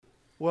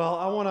Well,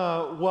 I want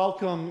to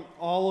welcome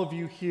all of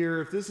you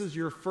here. If this is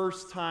your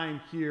first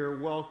time here,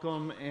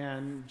 welcome,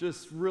 and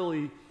just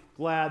really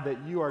glad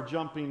that you are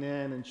jumping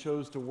in and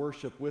chose to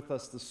worship with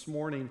us this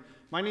morning.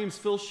 My name's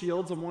Phil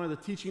Shields. I'm one of the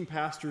teaching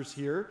pastors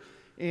here.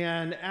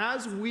 And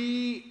as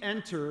we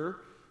enter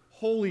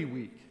Holy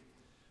Week,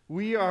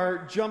 we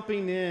are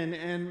jumping in,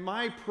 and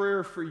my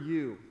prayer for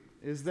you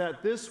is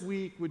that this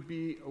week would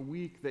be a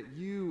week that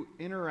you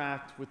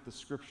interact with the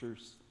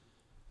Scriptures,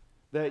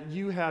 that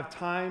you have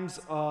times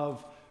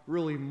of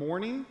really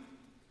mourning,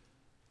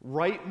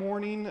 right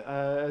mourning,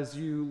 as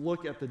you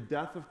look at the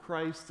death of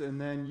Christ, and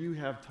then you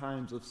have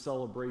times of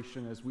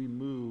celebration as we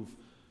move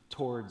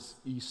towards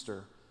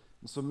Easter.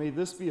 And so may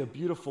this be a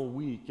beautiful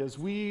week. As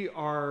we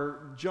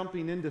are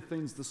jumping into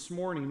things this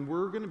morning,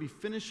 we're going to be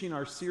finishing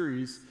our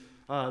series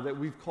that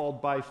we've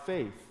called By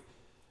Faith.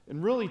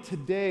 And really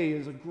today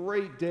is a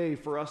great day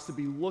for us to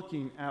be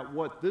looking at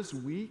what this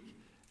week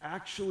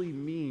actually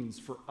means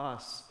for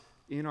us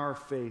in our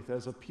faith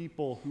as a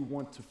people who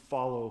want to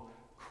follow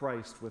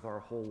Christ with our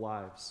whole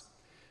lives.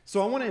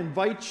 So I want to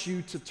invite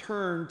you to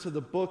turn to the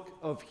book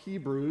of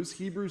Hebrews,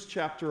 Hebrews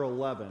chapter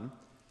 11.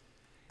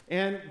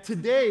 And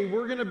today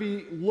we're going to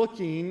be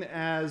looking,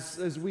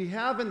 as we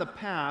have in the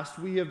past,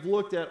 we have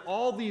looked at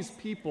all these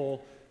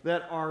people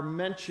that are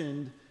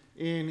mentioned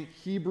in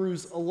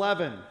Hebrews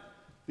 11.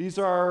 These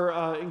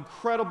are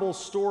incredible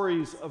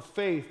stories of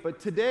faith. But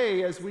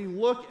today, as we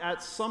look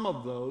at some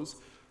of those,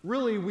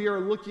 really, we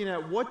are looking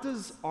at what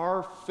does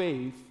our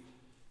faith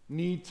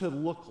need to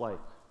look like?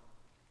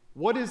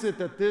 What is it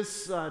that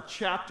this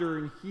chapter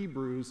in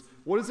Hebrews,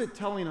 what is it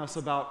telling us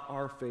about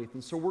our faith?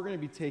 And so we're going to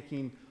be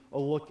taking a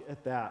look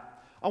at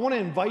that. I want to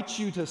invite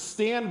you to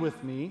stand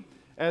with me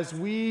as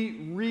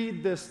we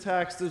read this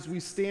text, as we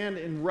stand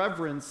in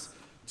reverence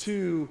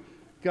to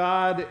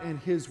God and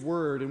His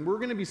Word. And we're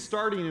going to be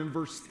starting in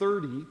verse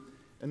 30,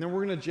 and then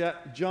we're going to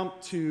jump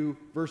to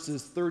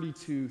verses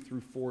 32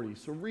 through 40.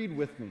 So read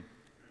with me.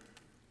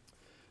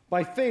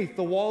 By faith,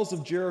 the walls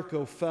of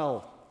Jericho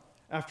fell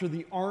after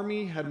the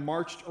army had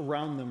marched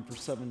around them for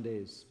 7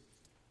 days.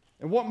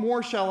 And what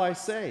more shall I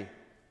say?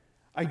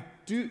 I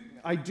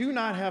do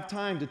not have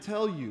time to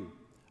tell you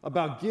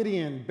about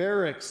Gideon,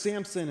 Barak,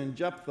 Samson, and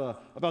Jephthah,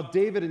 about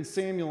David and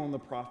Samuel and the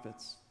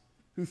prophets,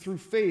 who through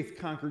faith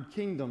conquered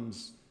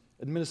kingdoms,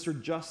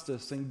 administered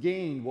justice, and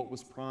gained what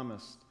was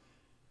promised,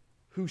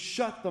 who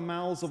shut the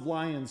mouths of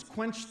lions,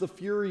 quenched the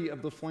fury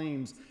of the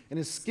flames, and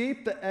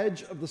escaped the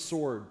edge of the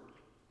sword,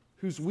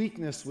 whose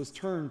weakness was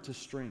turned to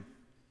strength,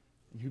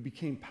 and who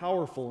became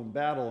powerful in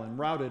battle and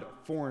routed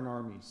foreign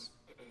armies.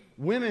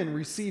 Women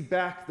received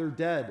back their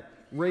dead,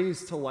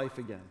 raised to life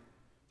again.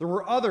 There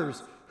were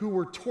others who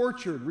were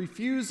tortured,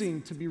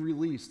 refusing to be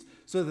released,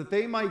 so that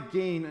they might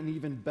gain an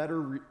even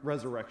better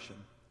resurrection.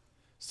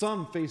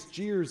 Some faced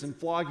jeers and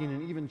flogging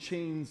and even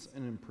chains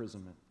and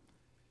imprisonment.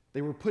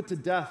 They were put to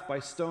death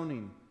by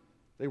stoning.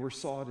 They were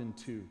sawed in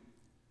two.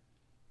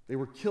 They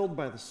were killed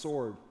by the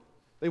sword.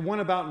 They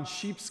went about in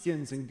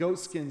sheepskins and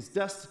goatskins,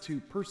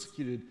 destitute,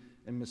 persecuted,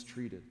 and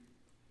mistreated.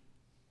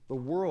 The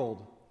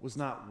world was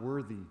not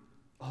worthy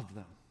of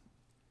them.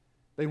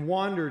 They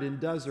wandered in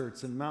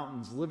deserts and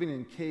mountains, living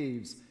in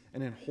caves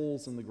and in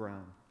holes in the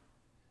ground.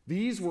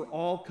 These were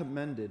all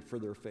commended for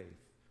their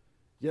faith,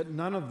 yet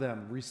none of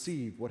them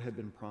received what had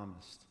been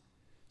promised,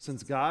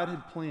 since God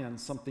had planned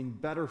something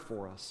better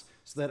for us,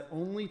 so that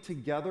only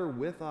together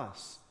with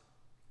us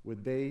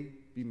would they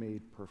be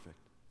made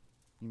perfect.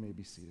 You may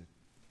be seated.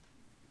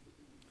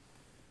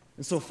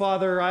 And so,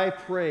 Father, I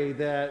pray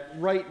that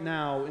right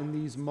now in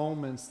these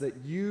moments that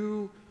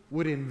you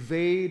would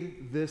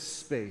invade this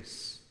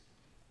space,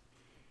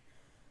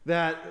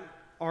 that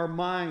our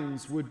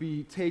minds would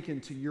be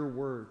taken to your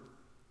word,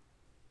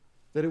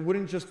 that it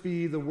wouldn't just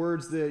be the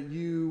words that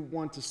you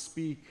want to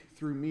speak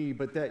through me,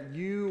 but that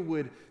you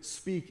would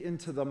speak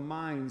into the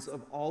minds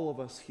of all of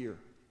us here,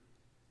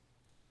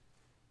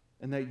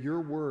 and that your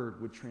word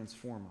would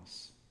transform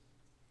us.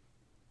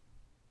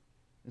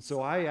 And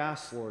so I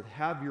ask, Lord,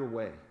 have your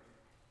way.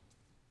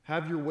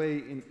 Have your way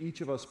in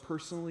each of us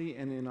personally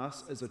and in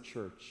us as a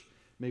church.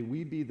 May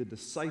we be the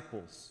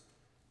disciples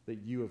that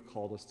you have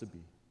called us to be.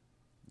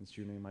 In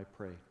your name I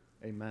pray.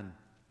 Amen.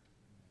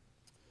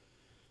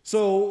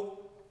 So,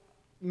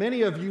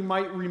 many of you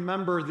might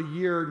remember the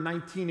year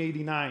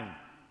 1989.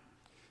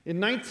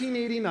 In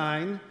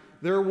 1989,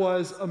 there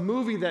was a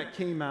movie that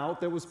came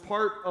out that was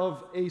part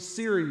of a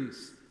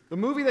series. The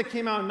movie that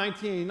came out in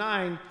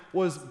 1989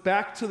 was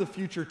Back to the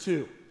Future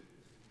 2.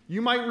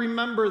 You might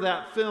remember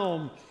that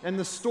film and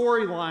the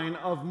storyline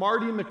of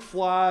Marty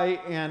McFly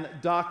and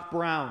Doc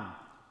Brown.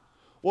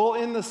 Well,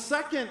 in the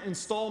second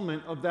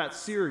installment of that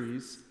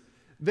series,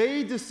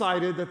 they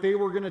decided that they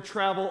were going to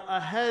travel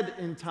ahead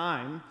in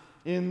time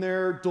in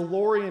their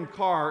DeLorean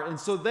car, and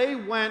so they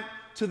went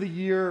to the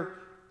year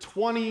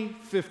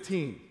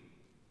 2015.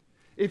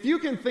 If you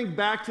can think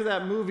back to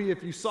that movie,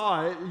 if you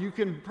saw it, you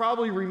can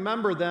probably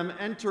remember them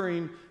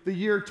entering the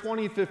year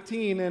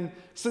 2015. And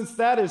since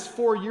that is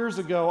 4 years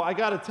ago, I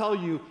got to tell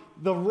you,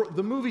 the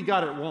movie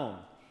got it wrong.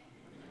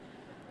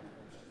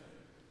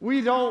 we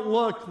don't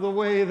look the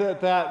way that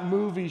that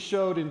movie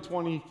showed in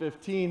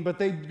 2015, but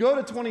they go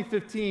to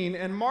 2015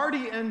 and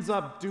Marty ends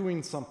up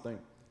doing something.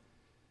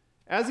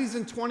 As he's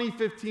in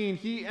 2015,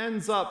 he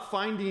ends up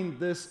finding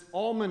this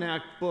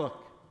almanac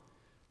book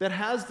that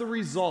has the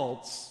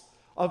results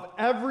of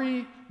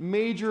every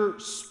major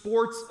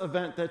sports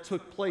event that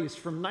took place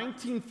from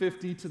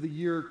 1950 to the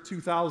year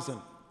 2000.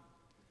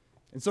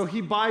 And so he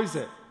buys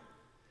it.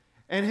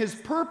 And his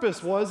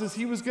purpose is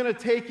he was going to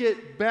take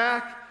it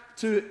back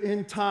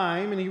in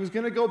time, and he was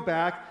going to go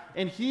back,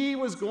 and he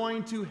was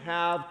going to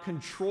have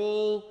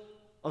control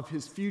of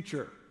his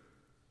future.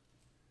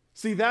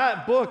 See,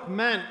 that book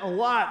meant a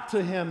lot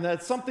to him,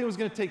 that something was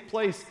going to take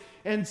place.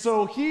 And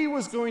so he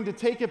was going to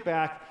take it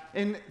back,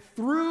 and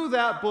through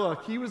that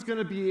book, he was going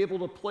to be able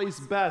to place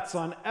bets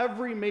on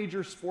every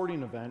major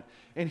sporting event,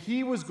 and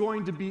he was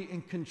going to be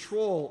in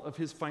control of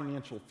his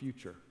financial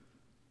future.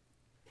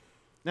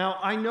 Now,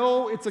 I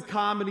know it's a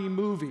comedy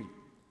movie,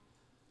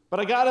 but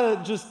I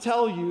gotta just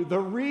tell you, the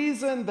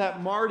reason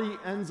that Marty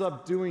ends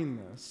up doing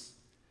this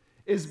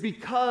is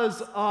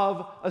because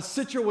of a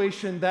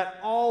situation that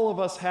all of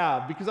us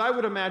have. Because I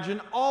would imagine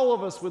all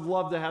of us would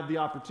love to have the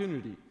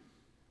opportunity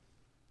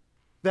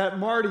that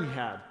Marty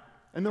had.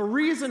 And the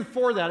reason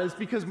for that is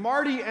because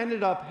Marty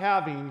ended up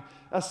having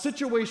a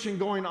situation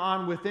going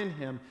on within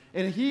him,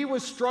 and he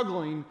was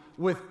struggling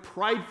with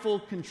prideful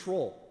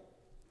control.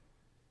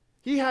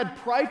 He had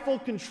prideful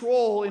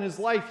control in his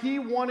life. He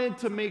wanted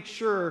to make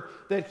sure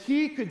that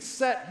he could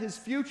set his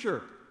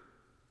future.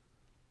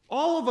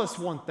 All of us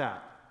want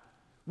that.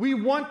 We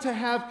want to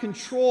have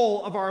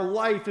control of our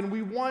life, and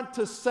we want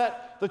to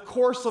set the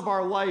course of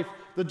our life,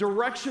 the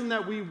direction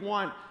that we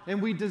want,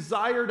 and we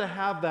desire to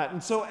have that.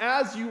 And so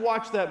as you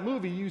watch that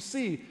movie, you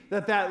see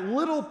that that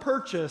little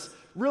purchase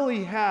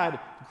really had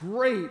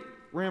great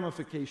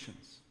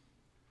ramifications.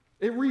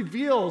 It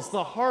reveals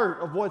the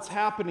heart of what's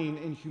happening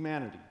in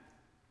humanity.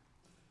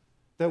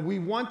 That we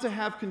want to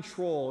have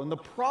control. And the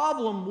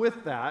problem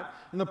with that,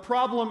 and the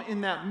problem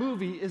in that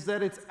movie, is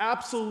that it's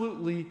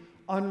absolutely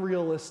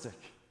unrealistic.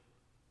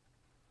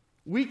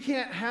 We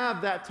can't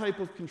have that type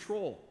of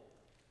control.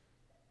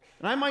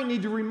 And I might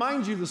need to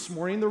remind you this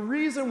morning, the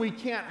reason we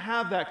can't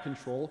have that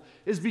control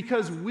is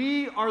because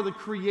we are the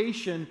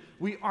creation,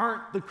 we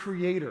aren't the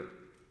creator.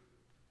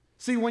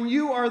 See, when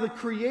you are the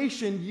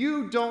creation,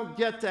 you don't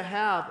get to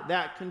have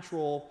that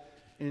control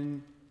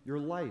in your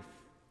life.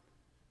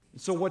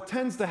 So what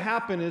tends to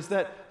happen is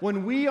that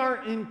when we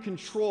are in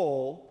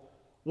control,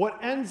 what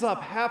ends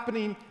up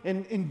happening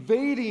and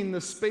invading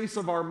the space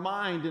of our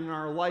mind and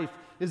our life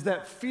is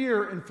that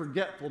fear and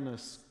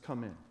forgetfulness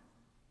come in.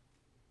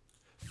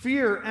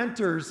 Fear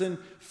enters, and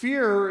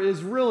fear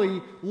is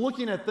really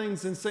looking at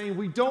things and saying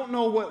we don't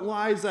know what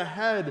lies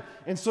ahead,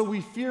 and so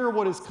we fear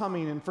what is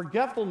coming. And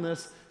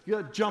forgetfulness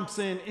jumps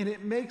in, and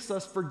it makes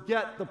us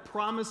forget the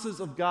promises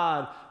of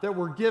God that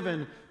were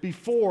given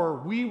before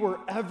we were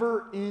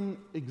ever in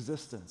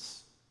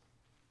existence.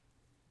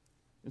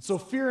 And so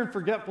fear and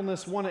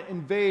forgetfulness want to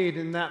invade,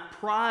 and that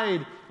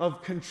pride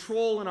of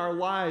control in our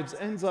lives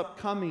ends up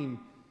coming.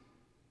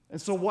 And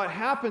so what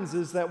happens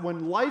is that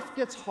when life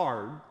gets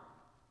hard,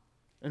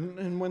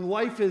 and when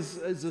life is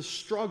a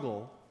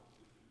struggle,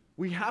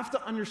 we have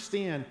to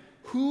understand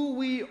who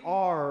we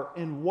are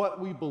and what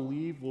we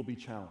believe will be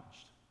challenged.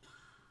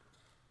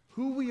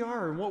 Who we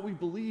are and what we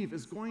believe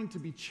is going to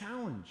be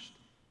challenged.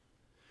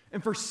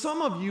 And for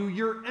some of you,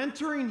 you're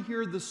entering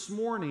here this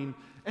morning,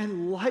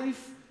 and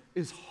life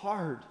is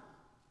hard.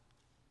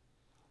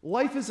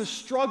 Life is a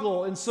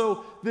struggle, and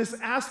so this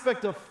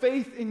aspect of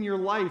faith in your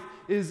life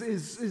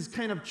is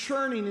kind of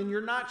churning, and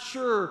you're not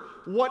sure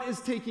what is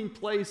taking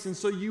place, and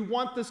so you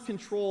want this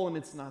control, and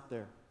it's not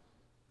there.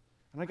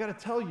 And I got to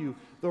tell you,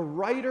 the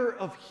writer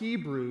of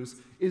Hebrews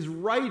is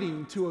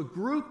writing to a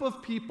group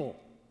of people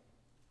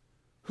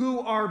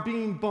who are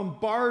being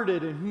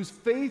bombarded and whose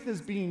faith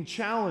is being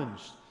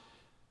challenged.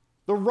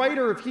 The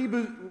writer of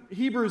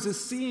Hebrews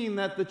is seeing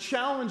that the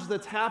challenge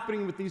that's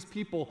happening with these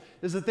people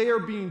is that they are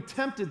being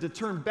tempted to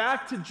turn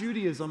back to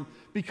Judaism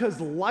because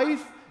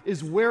life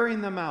is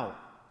wearing them out.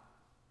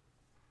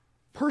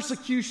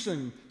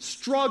 Persecution,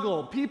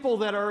 struggle, people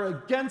that are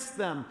against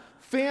them,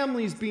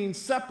 families being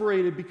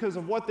separated because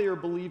of what they are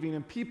believing,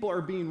 and people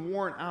are being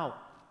worn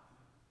out.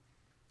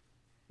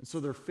 And so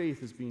their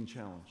faith is being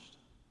challenged.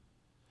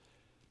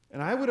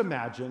 And I would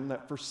imagine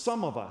that for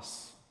some of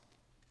us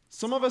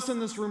in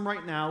this room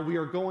right now, we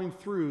are going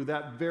through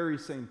that very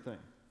same thing.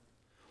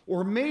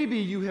 Or maybe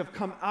you have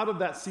come out of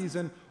that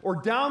season, or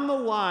down the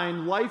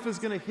line, life is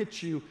going to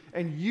hit you,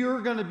 and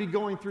you're going to be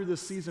going through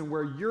this season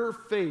where your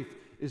faith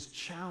is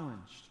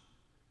challenged.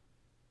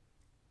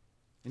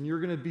 And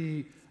you're going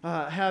to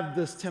have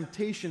this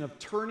temptation of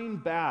turning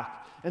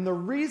back. And the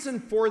reason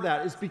for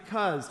that is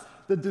because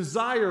the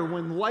desire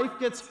when life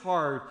gets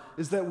hard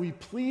is that we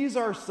please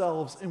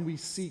ourselves and we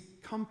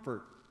seek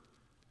comfort.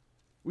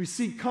 We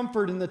seek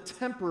comfort in the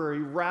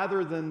temporary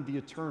rather than the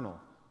eternal.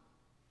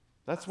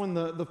 That's when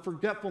the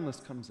forgetfulness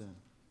comes in.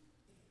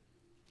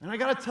 And I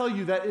got to tell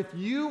you that if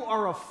you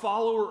are a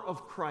follower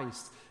of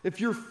Christ, if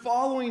you're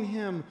following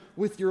him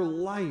with your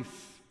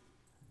life,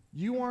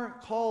 you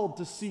aren't called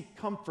to seek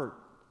comfort.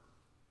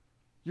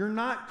 You're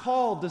not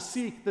called to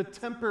seek the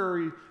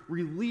temporary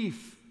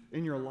relief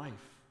in your life.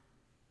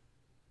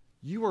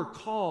 You are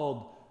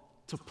called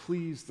to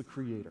please the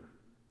Creator.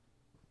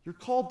 You're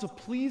called to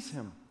please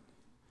him.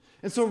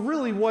 And so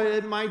really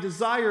what my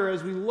desire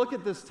as we look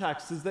at this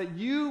text is that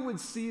you would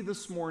see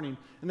this morning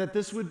and that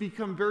this would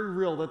become very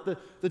real, that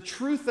the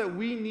truth that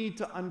we need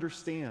to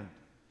understand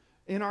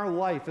in our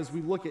life as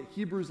we look at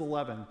Hebrews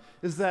 11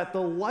 is that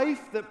the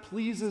life that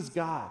pleases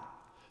God,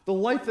 the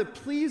life that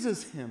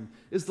pleases him,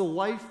 is the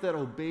life that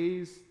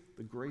obeys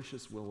the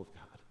gracious will of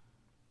God.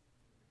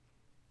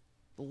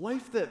 The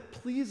life that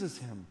pleases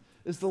him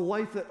is the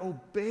life that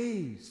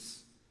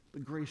obeys the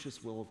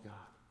gracious will of God.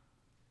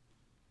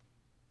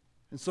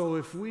 And so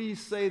if we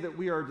say that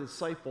we are a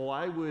disciple,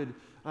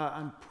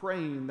 I'm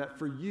praying that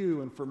for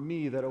you and for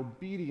me, that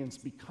obedience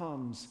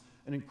becomes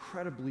an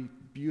incredibly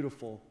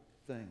beautiful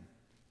thing.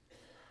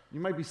 You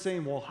might be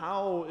saying, well,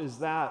 how is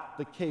that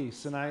the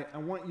case? And I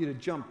want you to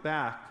jump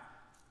back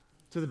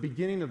to the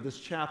beginning of this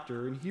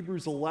chapter. In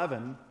Hebrews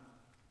 11,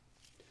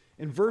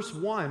 in verse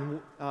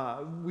 1,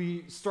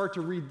 we start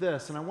to read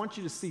this, and I want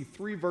you to see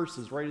 3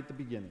 verses right at the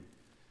beginning.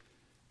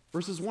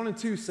 Verses 1 and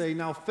 2 say,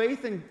 now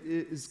faith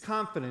is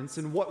confidence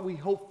in what we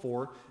hope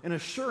for and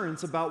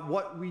assurance about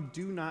what we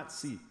do not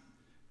see.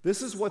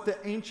 This is what the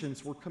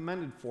ancients were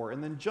commended for.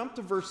 And then jump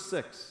to verse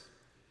 6.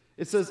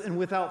 It says, and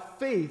without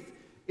faith,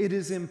 it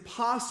is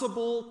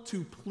impossible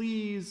to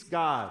please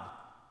God.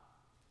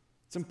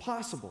 It's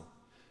impossible.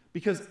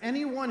 Because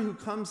anyone who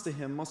comes to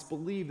him must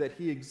believe that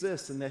he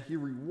exists and that he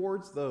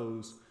rewards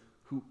those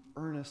who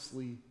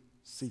earnestly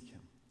seek him.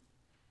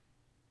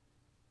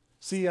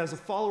 See, as a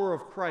follower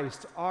of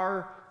Christ,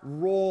 our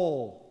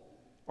role,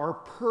 our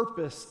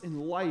purpose in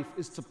life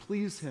is to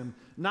please him,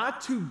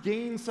 not to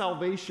gain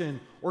salvation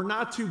or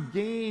not to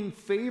gain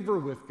favor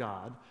with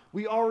God.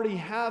 We already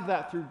have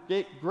that through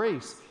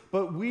grace,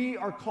 but we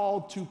are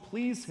called to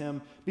please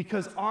him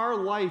because our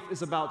life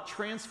is about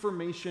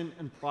transformation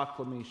and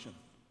proclamation.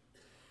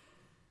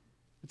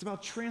 It's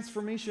about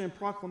transformation and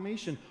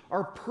proclamation.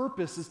 Our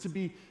purpose is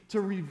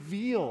to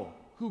reveal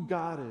who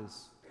God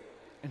is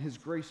and his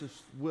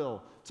gracious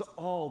will to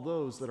all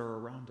those that are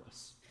around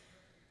us.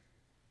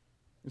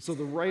 And so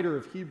the writer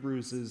of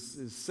Hebrews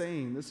is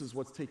saying this is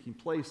what's taking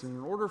place. And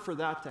in order for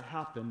that to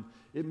happen,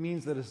 it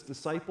means that as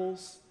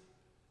disciples,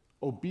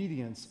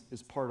 obedience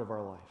is part of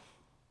our life.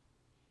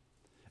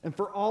 And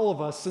for all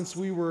of us, since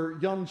we were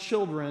young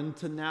children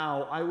to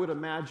now, I would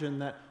imagine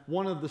that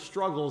one of the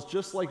struggles,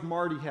 just like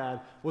Marty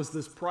had, was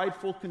this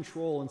prideful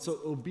control. And so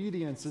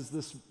obedience is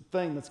this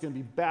thing that's going to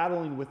be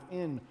battling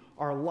within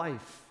our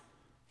life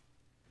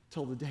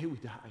till the day we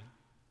die.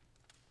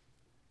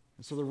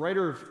 And so the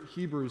writer of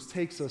Hebrews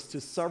takes us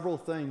to several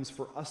things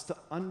for us to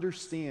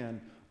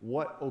understand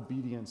what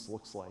obedience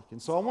looks like.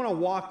 And so I want to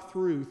walk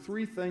through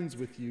 3 things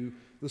with you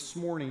this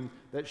morning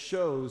that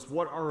shows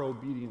what our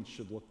obedience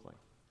should look like.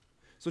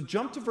 So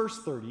jump to verse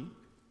 30.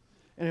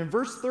 And in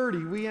verse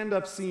 30, we end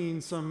up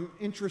seeing some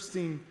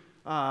interesting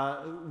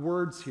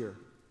words here.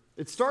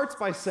 It starts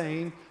by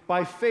saying,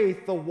 by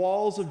faith, the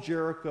walls of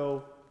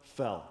Jericho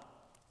fell.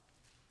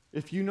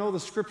 If you know the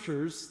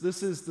scriptures,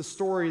 this is the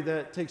story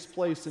that takes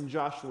place in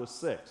Joshua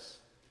 6.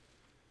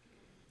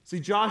 See,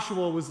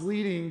 Joshua was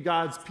leading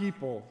God's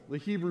people, the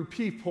Hebrew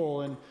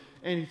people,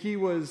 and he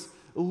was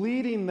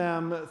leading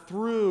them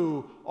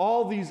through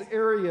all these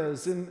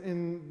areas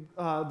in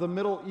the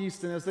Middle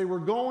East. And as they were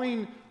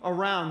going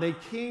around, they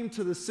came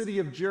to the city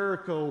of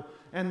Jericho,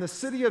 and the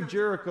city of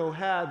Jericho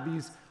had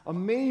these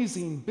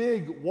amazing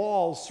big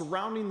walls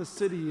surrounding the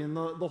city, and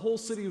the whole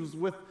city was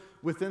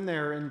within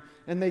there.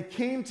 And they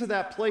came to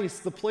that place,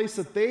 the place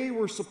that they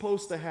were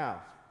supposed to have.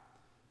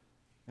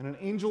 And an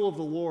angel of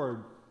the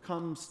Lord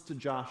comes to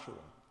Joshua.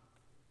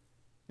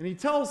 And he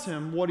tells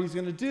him what he's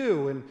going to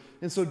do.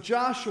 And so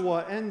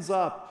Joshua ends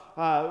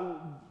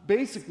up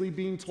basically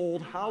being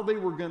told how they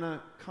were going to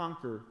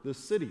conquer this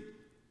city.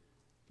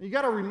 You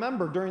got to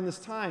remember, during this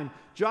time,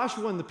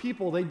 Joshua and the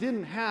people, they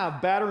didn't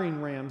have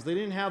battering rams. They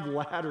didn't have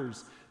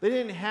ladders. They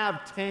didn't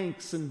have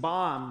tanks and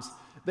bombs.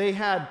 They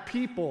had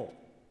people.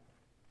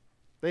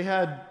 They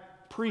had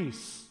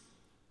priests.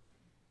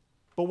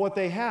 But what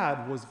they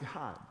had was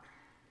God.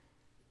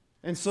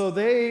 And so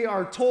they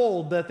are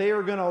told that they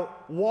are going to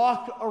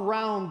walk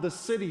around the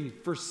city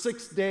for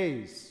 6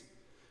 days.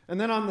 And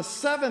then on the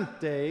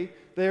 7th day,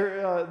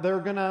 they're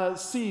going to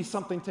see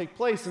something take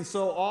place. And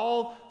so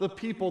all the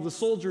people, the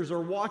soldiers, are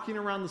walking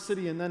around the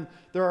city. And then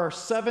there are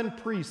 7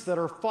 priests that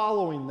are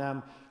following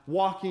them,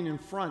 walking in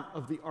front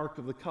of the Ark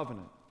of the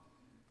Covenant.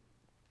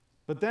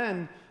 But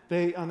then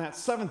on that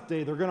 7th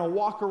day, they're going to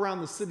walk around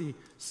the city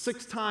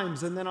 6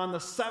 times. And then on the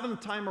 7th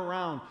time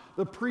around,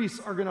 the priests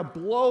are going to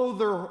blow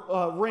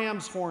their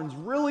ram's horns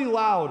really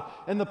loud.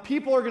 And the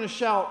people are going to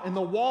shout, and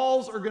the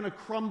walls are going to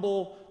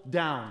crumble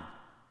down.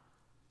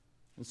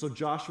 And so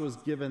Joshua's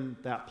given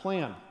that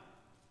plan.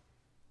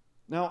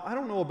 Now, I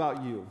don't know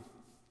about you,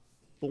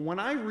 But when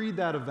I read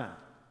that event,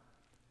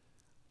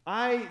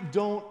 I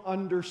don't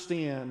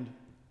understand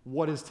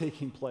what is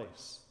taking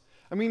place.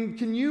 I mean,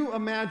 can you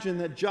imagine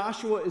that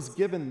Joshua is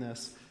given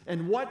this,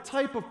 and what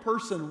type of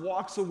person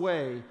walks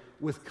away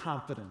with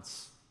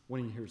confidence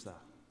when he hears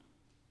that?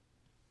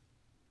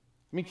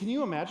 I mean, can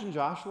you imagine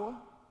Joshua?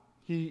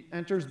 He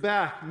enters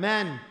back.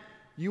 Men,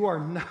 you are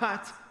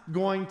not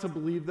going to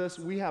believe this.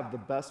 We have the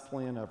best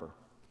plan ever.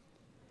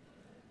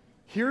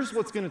 Here's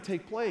what's going to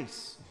take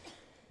place.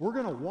 We're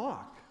going to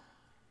walk.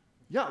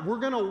 Yeah, we're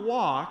going to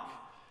walk,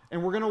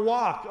 and we're going to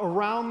walk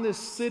around this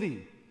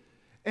city.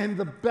 And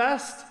the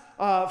best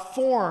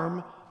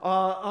form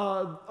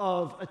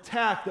of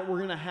attack that we're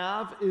going to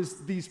have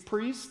is these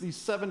priests, these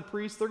 7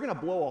 priests, they're going to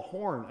blow a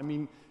horn. I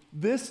mean,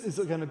 this is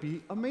going to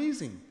be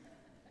amazing.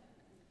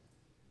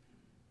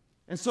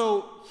 And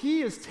so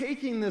he is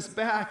taking this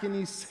back and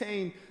he's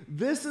saying,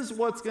 this is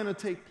what's going to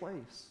take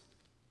place.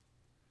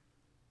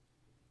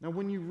 Now,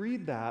 when you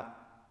read that,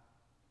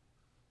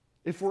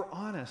 if we're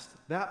honest,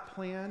 that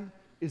plan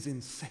is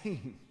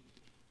insane.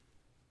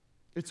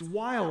 It's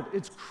wild.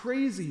 It's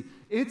crazy.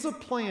 It's a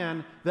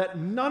plan that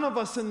none of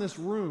us in this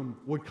room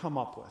would come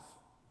up with.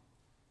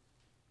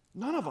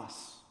 None of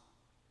us.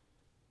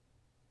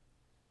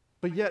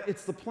 But yet,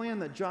 it's the plan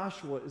that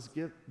Joshua is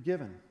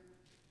given.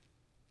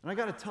 And I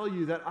got to tell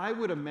you that I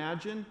would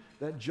imagine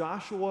that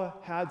Joshua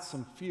had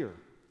some fear,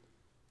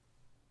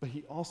 but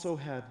he also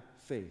had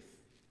faith.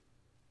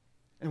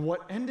 And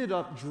what ended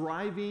up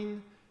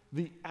driving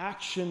the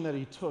action that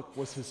he took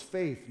was his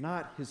faith,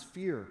 not his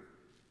fear.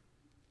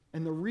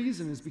 And the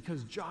reason is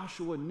because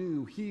Joshua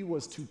knew he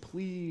was to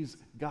please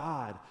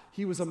God.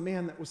 He was a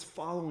man that was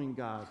following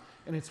God.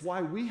 And it's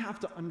why we have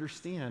to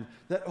understand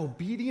that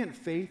obedient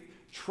faith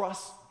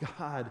trusts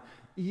God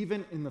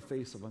even in the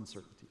face of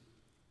uncertainty.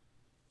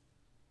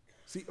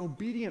 See,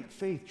 obedient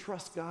faith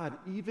trusts God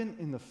even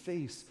in the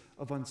face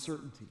of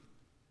uncertainty.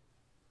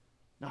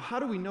 Now, how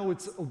do we know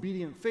it's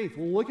obedient faith?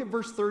 Well, look at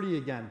verse 30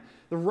 again.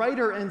 The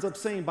writer ends up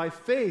saying, by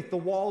faith, the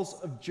walls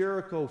of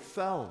Jericho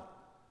fell.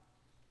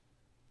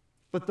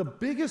 But the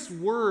biggest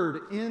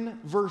word in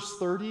verse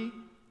 30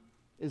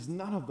 is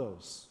none of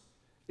those.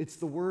 It's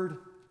the word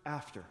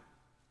after.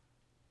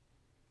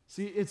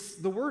 See, it's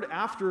the word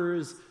after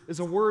is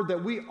a word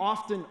that we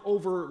often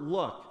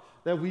overlook,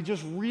 that we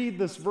just read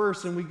this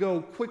verse and we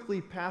go quickly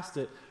past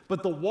it.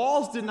 But the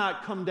walls did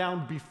not come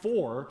down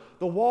before.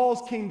 The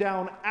walls came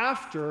down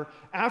after.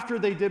 After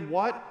they did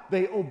what?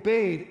 They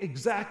obeyed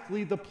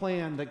exactly the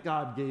plan that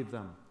God gave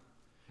them.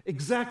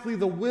 Exactly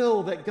the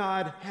will that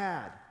God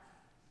had.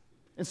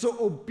 And so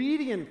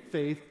obedient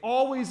faith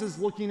always is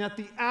looking at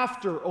the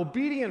after.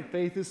 Obedient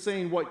faith is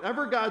saying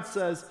whatever God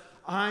says,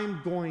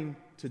 I'm going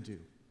to do.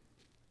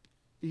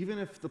 Even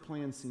if the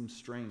plan seems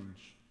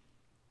strange,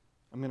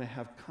 I'm going to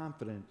have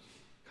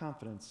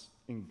confidence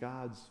in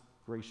God's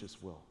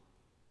gracious will.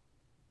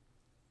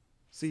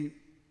 See,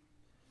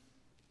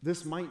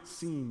 this might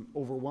seem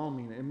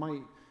overwhelming. It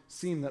might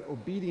seem that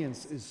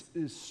obedience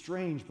is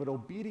strange, but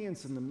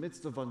obedience in the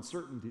midst of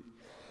uncertainty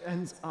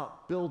ends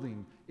up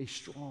building a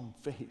strong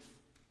faith.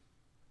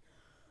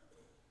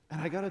 And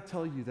I got to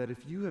tell you that if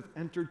you have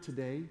entered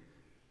today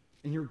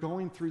and you're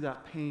going through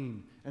that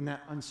pain and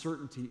that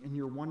uncertainty and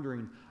you're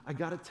wondering, I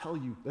got to tell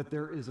you that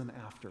there is an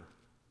after.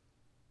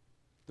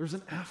 There's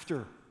an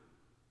after.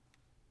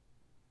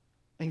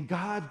 And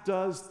God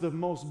does the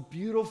most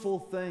beautiful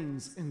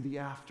things in the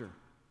after.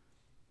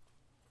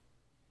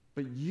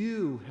 But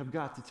you have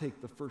got to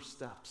take the first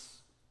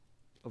steps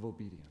of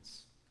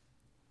obedience.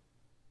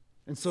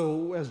 And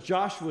so, as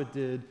Joshua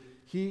did,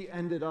 he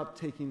ended up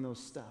taking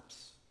those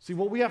steps. See,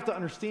 what we have to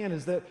understand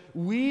is that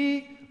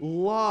we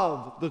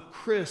love the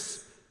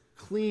crisp,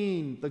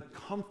 clean, the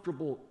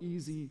comfortable,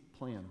 easy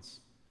plans.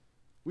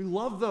 We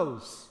love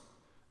those.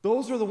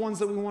 Those are the ones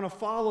that we want to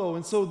follow.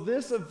 And so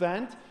this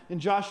event in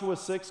Joshua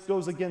 6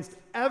 goes against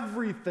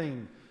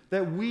everything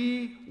that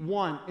we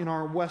want in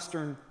our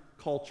Western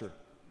culture.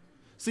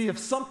 See, if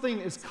something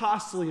is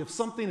costly, if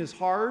something is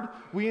hard,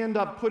 we end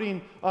up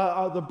putting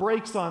the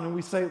brakes on and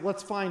we say,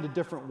 let's find a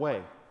different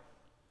way.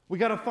 We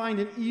got to find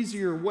an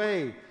easier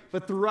way.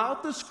 But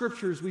throughout the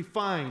scriptures, we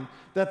find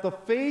that the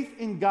faith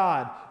in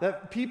God,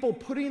 that people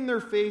putting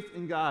their faith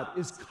in God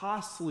is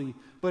costly,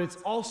 but it's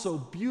also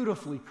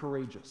beautifully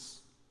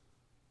courageous.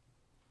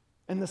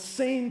 And the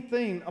same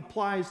thing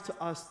applies to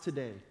us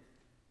today.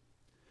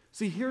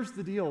 See, here's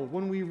the deal.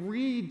 When we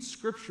read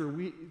Scripture,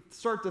 we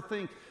start to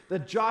think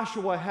that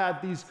Joshua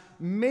had these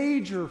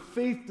major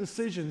faith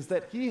decisions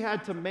that he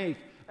had to make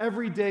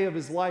every day of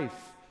his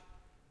life.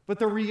 But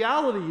the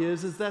reality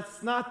is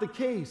that's not the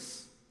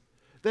case.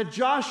 That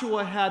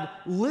Joshua had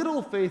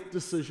little faith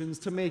decisions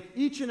to make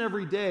each and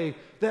every day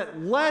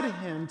that led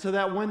him to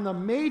that when the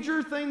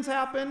major things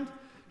happened,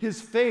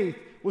 his faith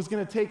was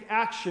going to take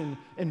action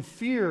and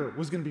fear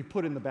was going to be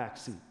put in the back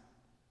seat.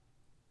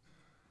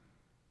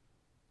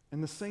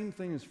 And the same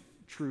thing is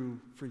true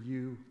for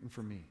you and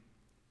for me.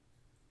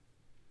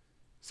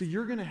 See,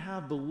 you're going to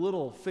have the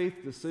little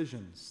faith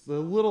decisions, the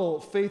little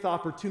faith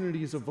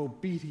opportunities of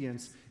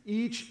obedience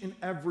each and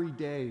every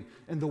day.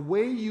 And the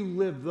way you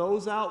live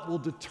those out will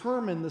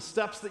determine the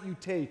steps that you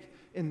take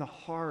in the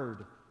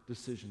hard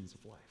decisions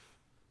of life.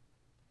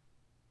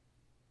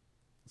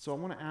 So I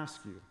want to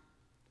ask you,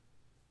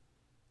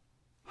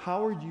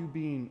 how are you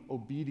being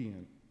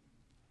obedient?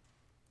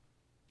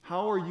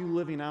 How are you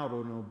living out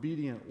an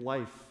obedient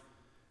life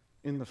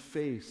in the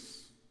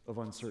face of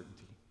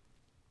uncertainty?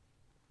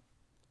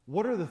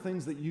 What are the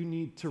things that you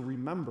need to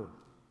remember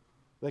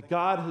that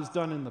God has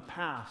done in the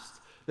past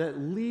that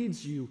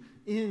leads you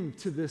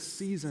into this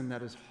season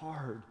that is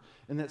hard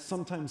and that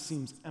sometimes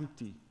seems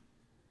empty,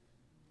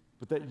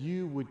 but that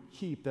you would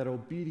keep that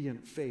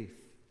obedient faith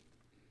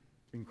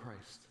in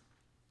Christ?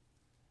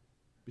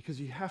 Because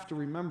you have to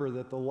remember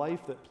that the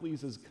life that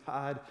pleases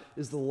God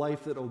is the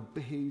life that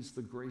obeys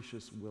the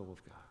gracious will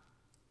of God.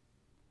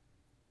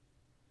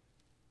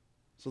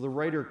 So the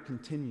writer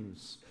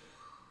continues.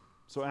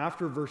 So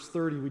after verse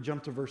 30, we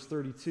jump to verse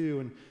 32,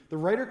 and the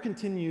writer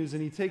continues,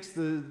 and he takes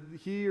this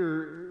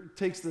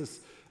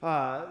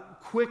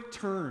quick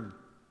turn.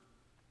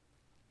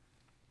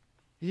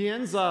 He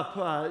ends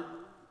up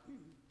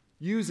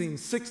using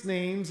 6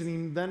 names, and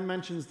he then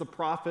mentions the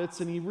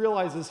prophets, and he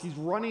realizes he's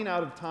running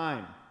out of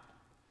time.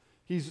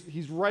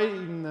 He's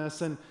writing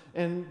this, and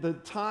the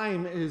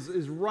time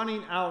is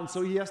running out, and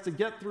so he has to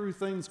get through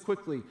things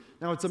quickly.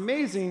 Now, it's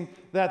amazing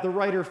that the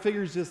writer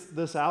figures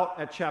this out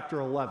at chapter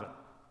 11.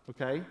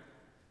 Okay?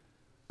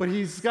 But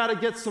he's got to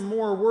get some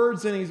more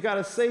words in, he's got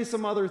to say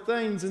some other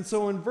things. And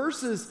so in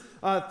verses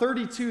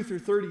 32 through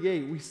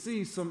 38, we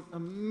see some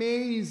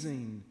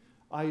amazing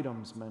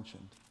items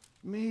mentioned.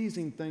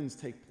 Amazing things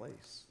take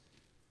place.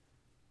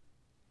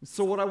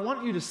 So what I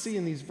want you to see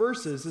in these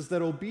verses is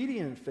that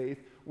obedient faith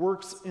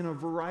works in a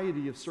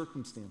variety of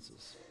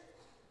circumstances.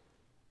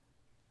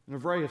 In a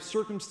variety of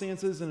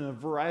circumstances and in a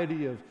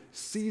variety of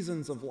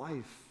seasons of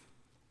life.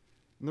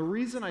 And the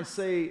reason I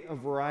say a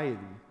variety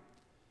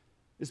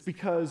is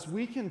because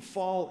we can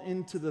fall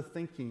into the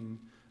thinking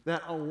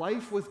that a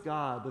life with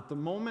God, that the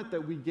moment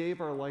that we gave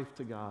our life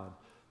to God,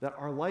 that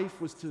our life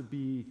was to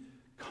be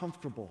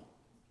comfortable,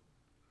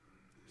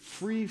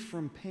 free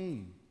from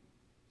pain,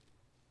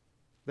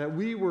 that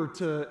we were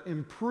to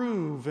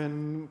improve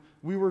and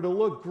we were to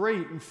look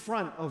great in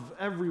front of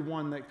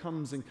everyone that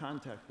comes in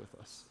contact with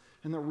us.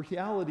 And the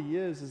reality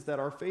is that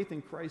our faith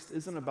in Christ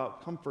isn't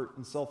about comfort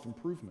and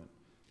self-improvement.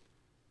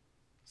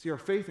 See, our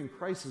faith in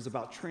Christ is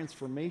about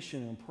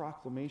transformation and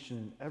proclamation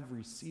in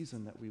every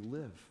season that we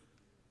live.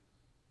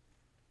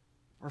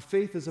 Our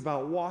faith is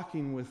about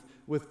walking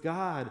with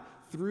God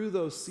through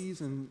those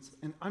seasons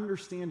and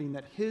understanding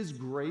that His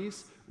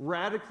grace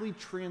radically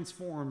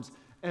transforms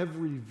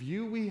every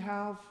view we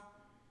have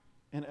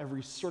and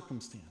every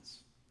circumstance.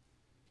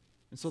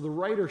 And so the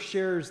writer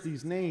shares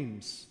these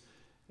names.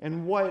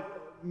 And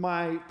what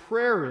my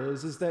prayer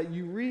is that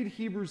you read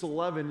Hebrews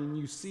 11 and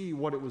you see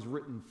what it was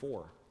written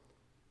for.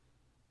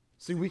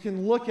 See, we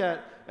can look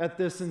at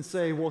this and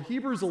say, well,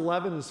 Hebrews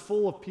 11 is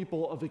full of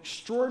people of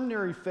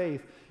extraordinary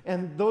faith,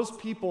 and those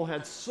people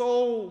had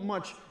so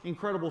much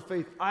incredible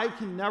faith. I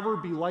can never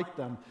be like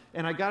them.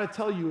 And I got to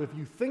tell you, if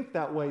you think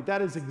that way,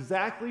 that is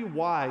exactly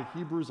why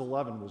Hebrews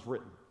 11 was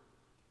written.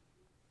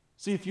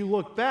 See, if you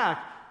look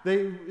back,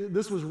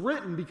 this was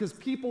written because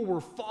people were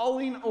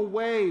falling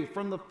away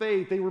from the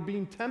faith. They were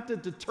being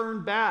tempted to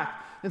turn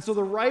back. And so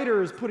the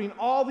writer is putting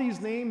all these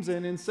names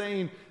in and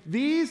saying,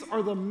 these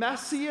are the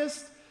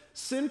messiest,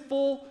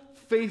 sinful,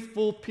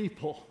 faithful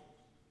people,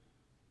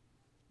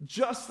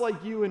 just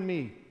like you and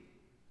me.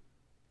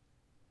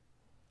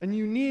 And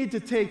you need to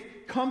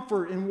take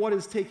comfort in what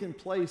has taken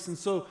place. And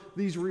so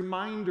these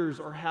reminders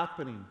are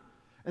happening.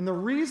 And the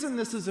reason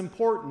this is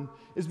important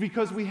is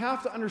because we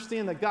have to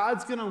understand that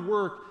God's going to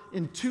work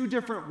in 2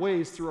 different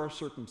ways through our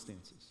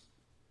circumstances.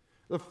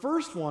 The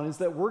first one is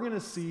that we're going to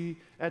see,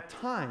 at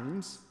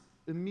times,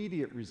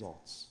 immediate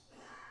results.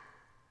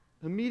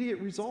 Immediate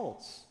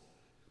results.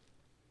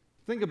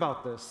 Think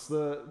about this.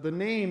 The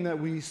name that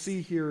we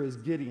see here is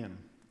Gideon.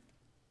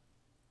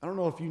 I don't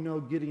know if you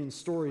know Gideon's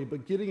story,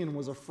 but Gideon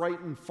was a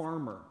frightened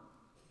farmer.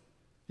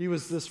 He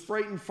was this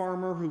frightened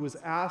farmer who was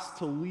asked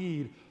to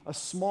lead a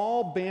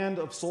small band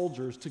of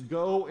soldiers to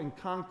go and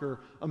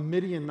conquer a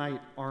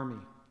Midianite army.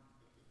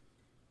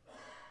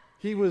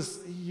 He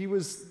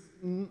was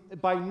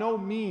by no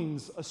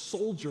means a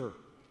soldier.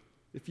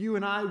 If you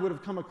and I would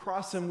have come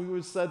across him, we would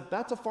have said,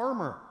 that's a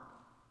farmer.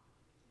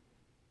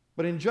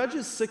 But in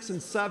Judges 6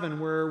 and 7,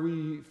 where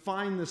we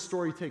find this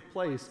story take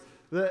place,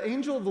 the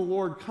angel of the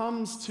Lord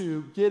comes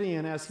to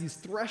Gideon as he's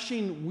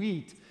threshing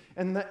wheat,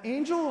 and the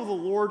angel of the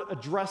Lord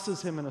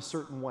addresses him in a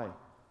certain way.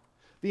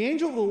 The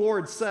angel of the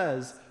Lord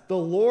says, "The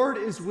Lord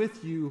is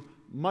with you,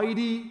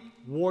 mighty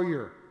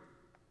warrior."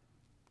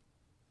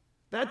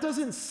 That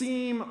doesn't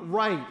seem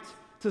right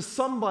to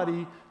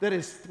somebody that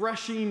is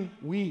threshing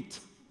wheat.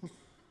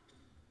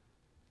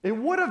 It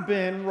would have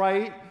been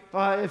right,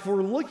 if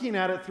we're looking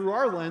at it through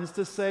our lens,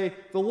 to say,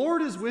 "The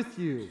Lord is with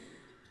you,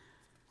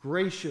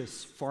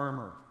 gracious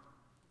farmer."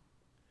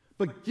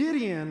 But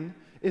Gideon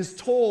is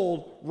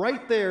told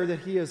right there that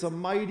he is a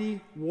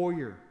mighty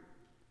warrior.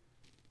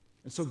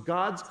 And so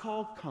God's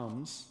call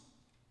comes,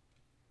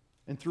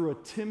 and through a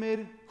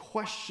timid,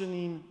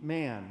 questioning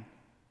man,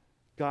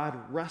 God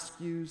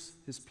rescues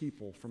his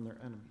people from their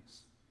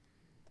enemies.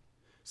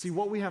 See,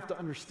 what we have to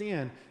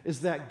understand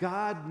is that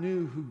God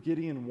knew who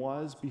Gideon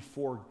was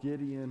before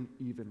Gideon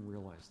even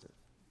realized it.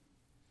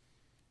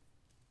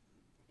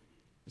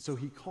 So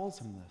he calls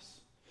him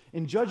this.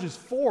 In Judges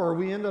 4,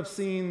 we end up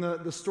seeing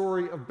the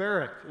story of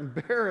Barak. And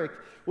Barak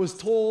was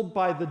told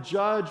by the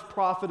judge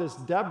prophetess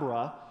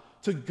Deborah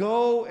to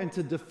go and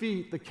to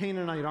defeat the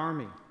Canaanite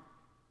army.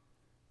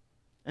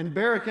 And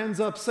Barak ends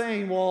up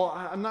saying, well,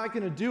 I'm not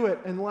going to do it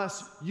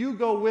unless you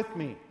go with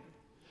me.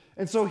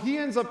 And so he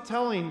ends up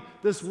telling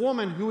this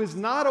woman who is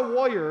not a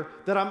warrior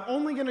that I'm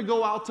only going to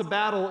go out to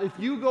battle if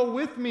you go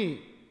with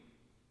me.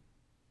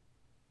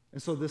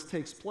 And so this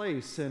takes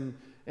place,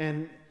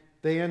 and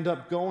they end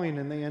up going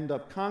and they end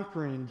up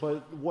conquering.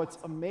 But what's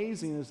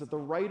amazing is that the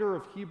writer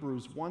of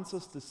Hebrews wants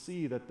us to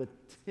see that the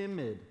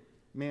timid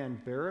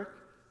man Barak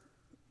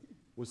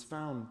was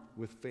found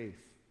with faith.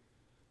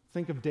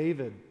 Think of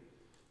David.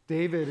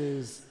 David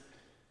is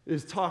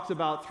talked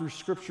about through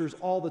scriptures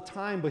all the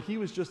time, but he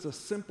was just a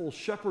simple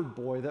shepherd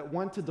boy that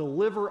went to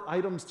deliver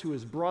items to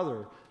his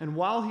brother. And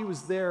while he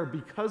was there,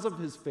 because of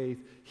his faith,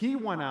 he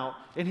went out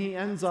and he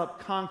ends up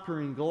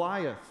conquering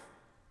Goliath.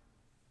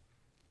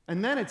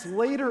 And then it's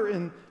later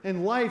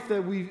in life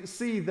that we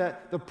see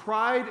that the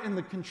pride and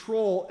the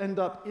control end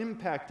up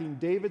impacting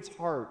David's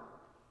heart.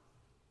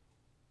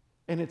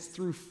 And it's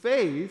through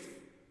faith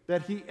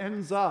that he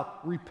ends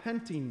up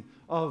repenting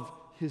of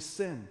his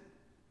sin.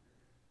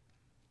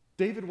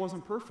 David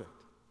wasn't perfect.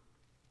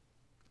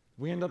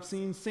 We end up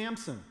seeing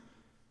Samson.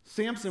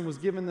 Samson was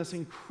given this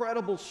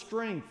incredible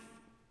strength,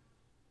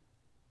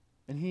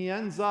 and he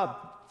ends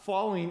up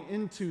falling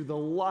into the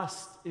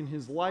lust in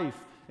his life,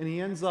 and he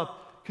ends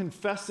up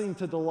confessing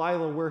to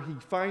Delilah where he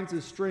finds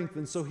his strength,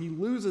 and so he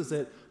loses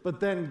it, but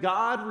then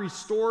God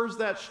restores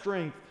that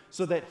strength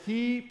so that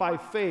he, by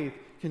faith,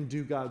 can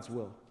do God's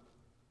will.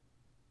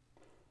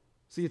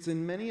 See, it's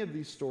in many of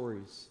these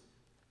stories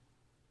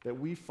that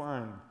we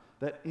find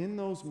that in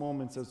those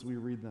moments as we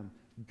read them,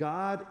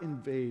 God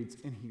invades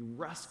and he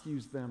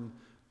rescues them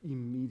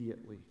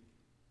immediately.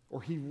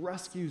 Or he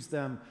rescues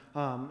them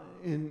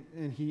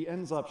and he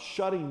ends up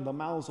shutting the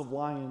mouths of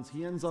lions.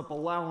 He ends up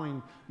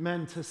allowing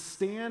men to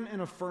stand in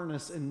a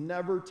furnace and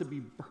never to be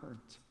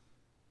burnt.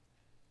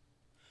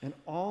 And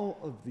all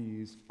of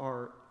these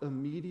are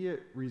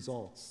immediate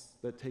results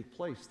that take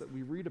place that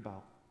we read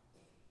about.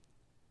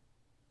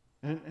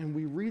 And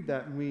we read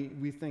that and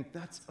we think,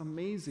 that's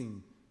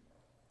amazing.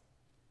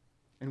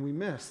 And we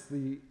miss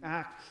the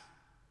act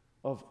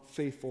of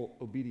faithful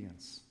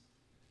obedience.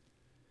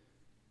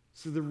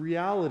 So the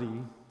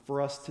reality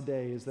for us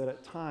today is that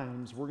at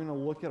times we're going to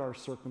look at our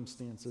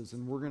circumstances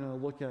and we're going to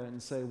look at it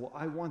and say, well,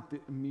 I want the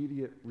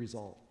immediate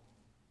result.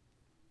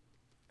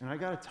 And I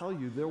got to tell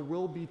you, there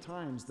will be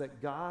times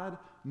that God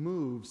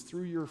moves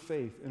through your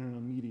faith in an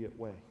immediate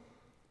way.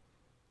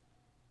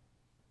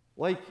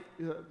 Like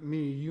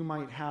me, you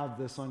might have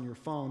this on your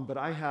phone, but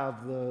I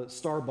have the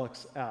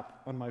Starbucks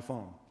app on my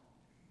phone.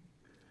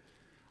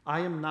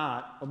 I am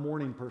not a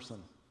morning person.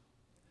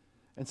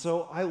 And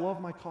so I love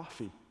my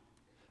coffee.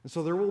 And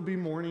so there will be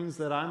mornings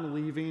that I'm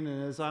leaving,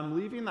 and as I'm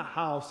leaving the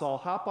house, I'll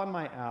hop on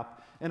my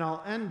app, and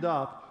I'll end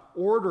up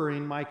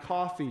ordering my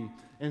coffee.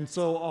 And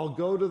so I'll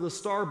go to the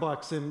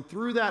Starbucks, and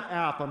through that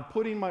app, I'm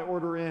putting my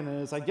order in.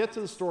 And as I get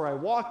to the store, I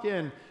walk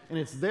in, and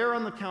it's there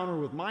on the counter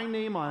with my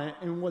name on it.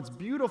 And what's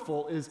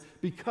beautiful is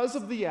because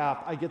of the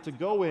app, I get to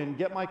go in,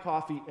 get my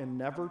coffee, and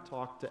never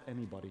talk to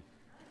anybody.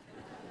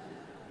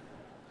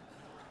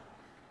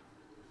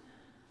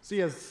 See,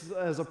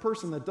 as a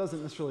person that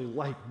doesn't necessarily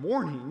like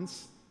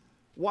mornings,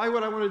 why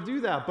would I want to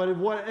do that? But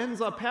what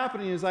ends up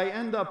happening is I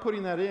end up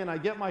putting that in, I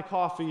get my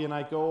coffee, and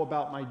I go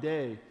about my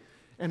day.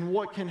 And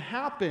what can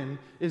happen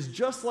is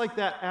just like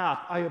that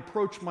app, I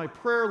approach my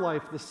prayer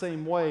life the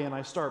same way, and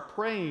I start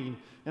praying,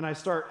 and I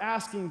start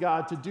asking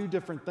God to do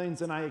different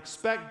things, and I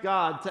expect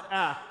God to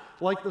act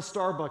like the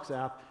Starbucks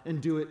app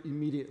and do it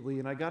immediately.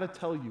 And I got to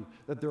tell you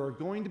that there are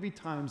going to be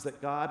times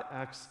that God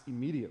acts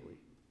immediately.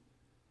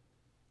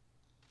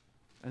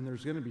 And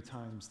there's going to be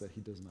times that he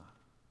does not.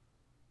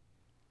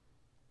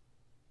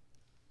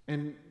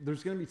 And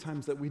there's going to be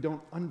times that we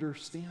don't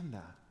understand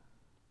that.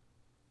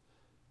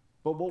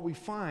 But what we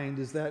find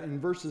is that in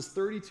verses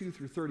 32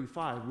 through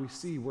 35, we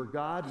see where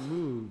God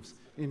moves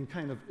in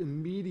kind of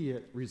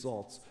immediate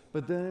results.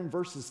 But then in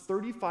verses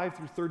 35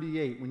 through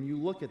 38, when you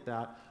look at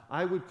that,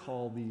 I would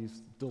call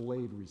these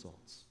delayed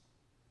results.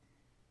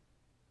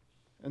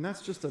 And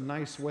that's just a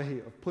nice way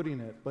of putting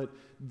it. But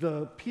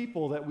the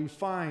people that we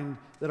find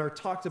that are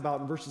talked about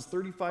in verses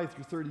 35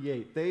 through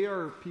 38, they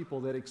are people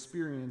that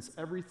experience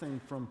everything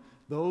from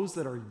those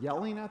that are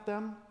yelling at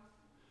them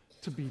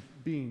to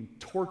being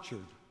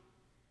tortured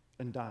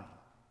and dying.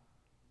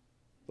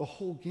 The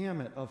whole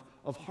gamut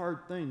of hard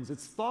things.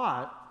 It's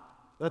thought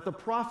that the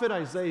prophet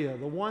Isaiah,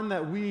 the one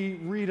that we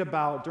read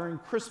about during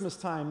Christmas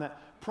time,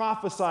 that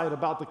prophesied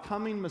about the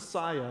coming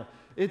Messiah,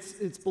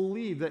 it's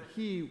believed that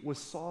he was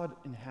sawed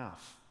in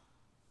half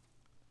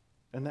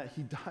and that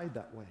he died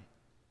that way.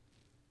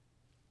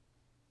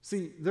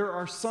 See, there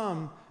are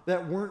some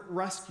that weren't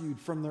rescued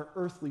from their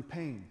earthly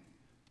pain,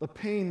 the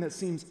pain that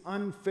seems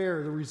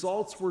unfair. The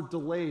results were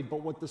delayed,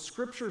 but what the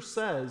scripture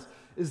says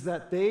is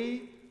that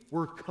they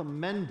were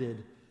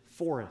commended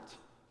for it.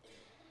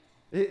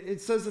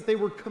 It says that they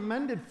were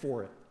commended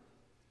for it.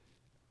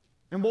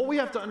 And what we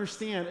have to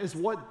understand is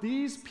what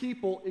these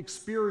people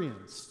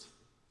experienced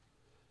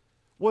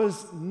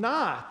was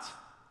not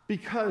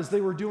because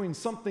they were doing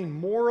something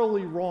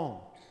morally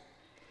wrong.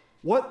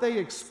 What they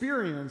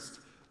experienced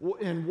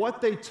and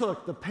what they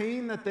took, the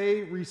pain that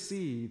they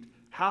received,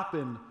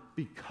 happened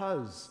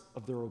because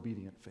of their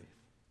obedient faith.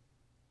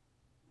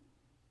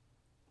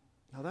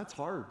 Now that's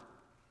hard.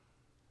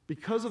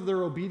 Because of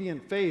their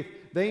obedient faith,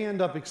 they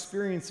end up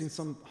experiencing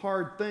some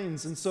hard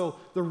things. And so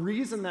the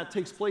reason that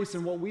takes place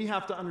and what we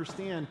have to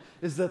understand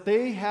is that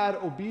they had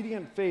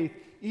obedient faith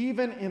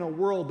even in a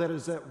world that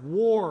is at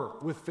war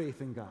with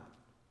faith in God.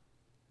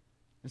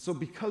 And so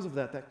because of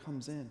that, that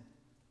comes in.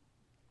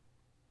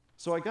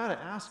 So I got to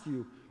ask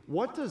you,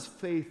 what does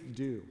faith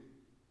do?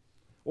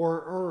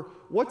 Or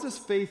what does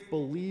faith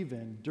believe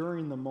in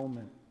during the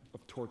moment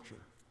of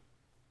torture?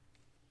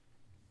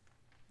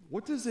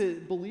 What does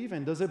it believe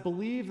in? Does it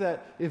believe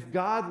that if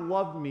God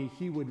loved me,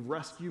 he would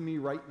rescue me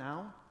right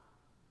now?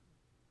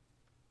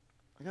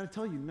 I got to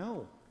tell you,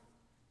 no.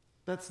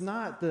 That's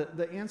not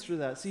the answer to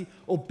that. See,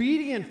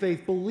 obedient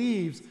faith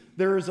believes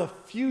there is a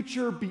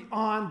future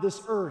beyond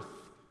this earth.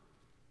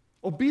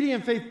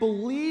 Obedient faith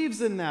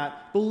believes in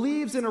that,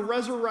 believes in a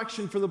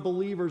resurrection for the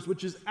believers,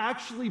 which is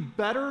actually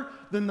better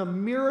than the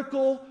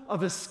miracle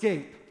of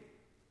escape.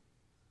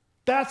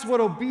 That's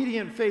what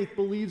obedient faith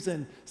believes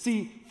in.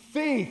 See,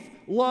 faith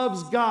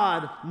loves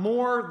God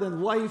more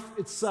than life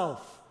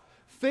itself.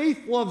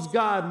 Faith loves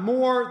God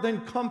more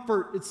than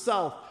comfort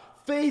itself.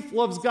 Faith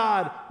loves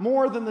God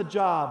more than the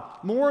job,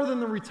 more than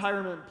the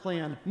retirement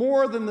plan,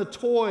 more than the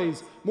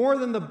toys, more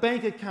than the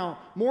bank account,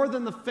 more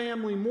than the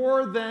family,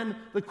 more than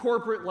the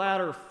corporate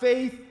ladder.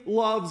 Faith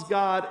loves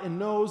God and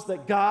knows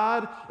that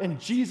God and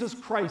Jesus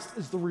Christ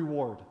is the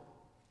reward.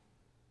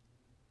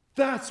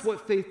 That's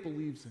what faith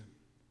believes in.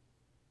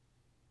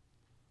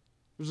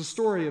 There's a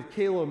story of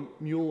Kayla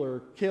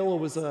Mueller. Kayla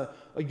was a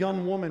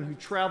young woman who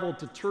traveled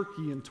to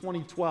Turkey in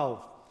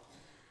 2012.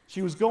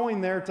 She was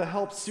going there to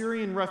help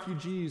Syrian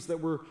refugees that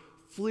were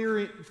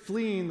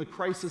fleeing the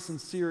crisis in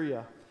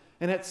Syria.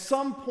 And at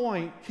some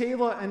point,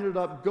 Kayla ended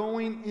up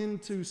going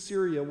into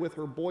Syria with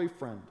her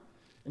boyfriend,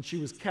 and she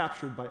was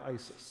captured by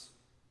ISIS.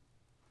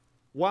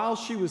 While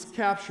she was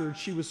captured,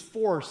 she was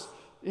forced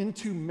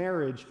into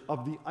marriage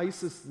of the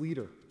ISIS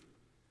leader.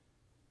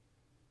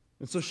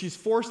 And so she's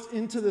forced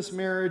into this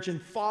marriage,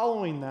 and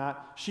following that,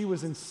 she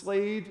was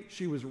enslaved,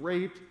 she was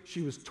raped,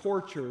 she was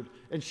tortured,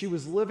 and she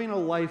was living a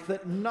life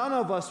that none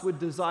of us would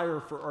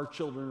desire for our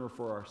children or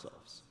for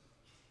ourselves.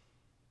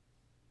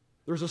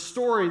 There's a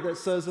story that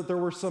says that there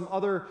were some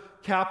other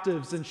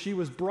captives, and she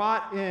was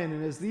brought in,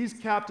 and as these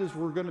captives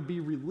were going to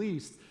be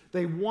released,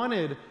 they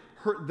wanted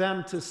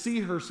them to see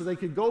her so they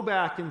could go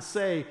back and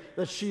say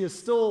that she is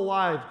still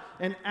alive.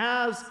 And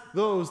as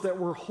those that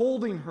were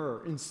holding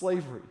her in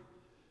slavery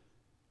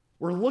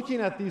were looking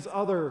at these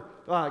other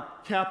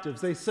captives,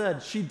 they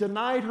said she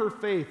denied her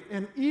faith.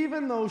 And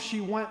even though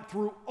she went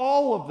through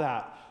all of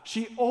that,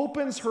 she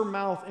opens her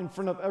mouth in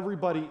front of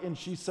everybody and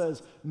she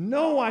says,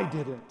 "No, I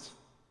didn't.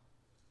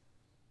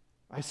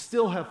 I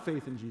still have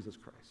faith in Jesus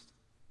Christ."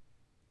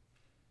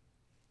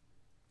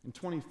 In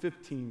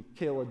 2015,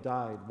 Kayla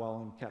died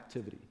while in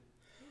captivity.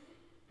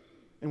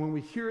 And when we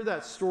hear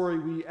that story,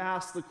 we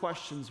ask the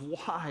questions,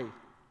 why?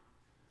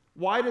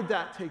 Why did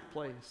that take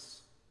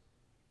place?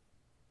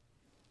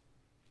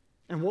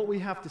 And what we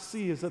have to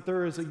see is that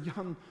there is a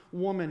young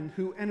woman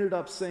who ended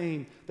up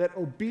saying that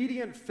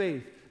obedient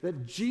faith,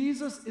 that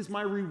Jesus is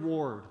my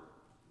reward,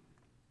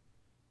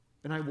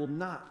 and I will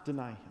not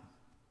deny him.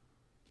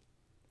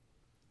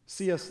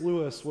 C.S.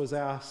 Lewis was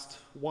asked,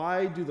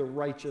 "Why do the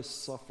righteous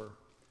suffer?"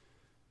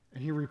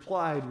 And he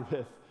replied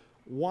with,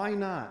 "Why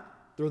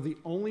not? They're the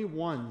only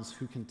ones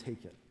who can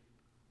take it."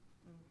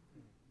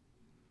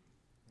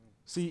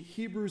 See,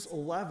 Hebrews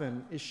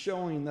 11 is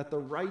showing that the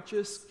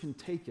righteous can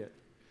take it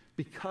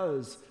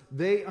because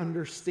they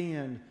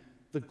understand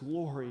the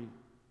glory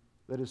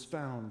that is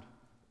found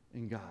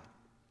in God.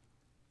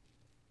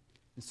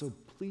 And so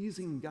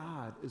pleasing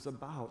God is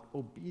about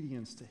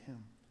obedience to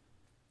him.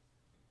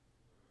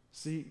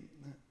 See,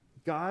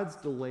 God's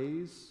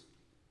delays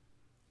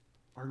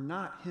are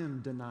not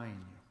him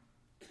denying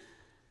you.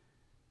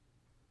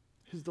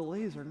 His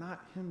delays are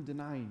not him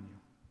denying you.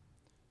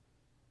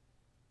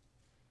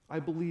 I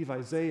believe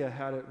Isaiah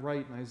had it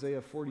right in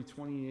Isaiah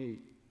 40:28.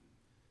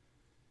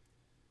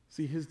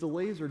 See, his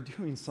delays are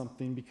doing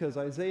something because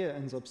Isaiah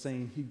ends up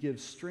saying he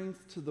gives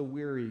strength to the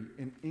weary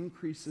and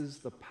increases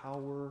the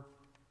power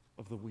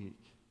of the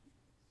weak.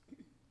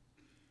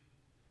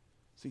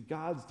 See,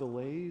 God's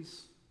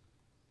delays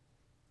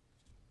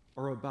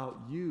are about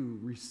you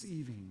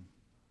receiving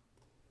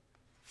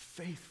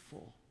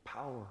faithful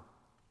power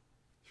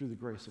through the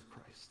grace of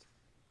Christ.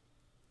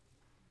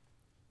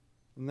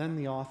 And then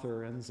the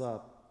author ends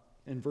up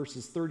in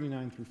verses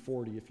 39 through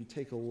 40, if you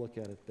take a look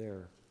at it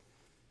there.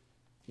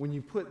 When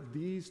you put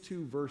these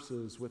two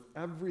verses with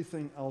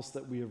everything else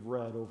that we have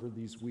read over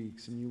these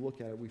weeks, and you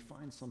look at it, we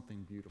find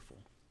something beautiful.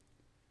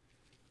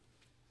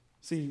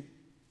 See,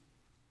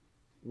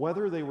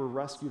 whether they were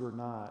rescued or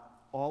not,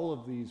 all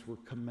of these were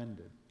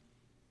commended.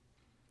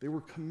 They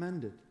were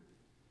commended.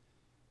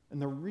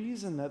 And the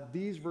reason that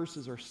these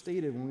verses are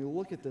stated, when we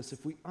look at this,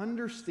 if we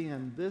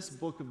understand this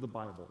book of the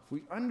Bible, if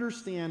we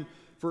understand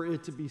for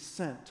it to be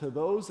sent to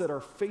those that are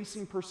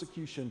facing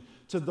persecution,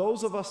 to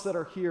those of us that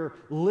are here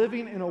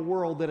living in a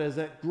world that is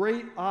at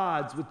great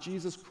odds with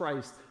Jesus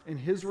Christ and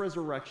his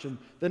resurrection,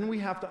 then we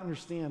have to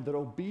understand that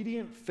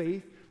obedient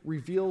faith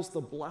reveals the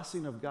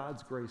blessing of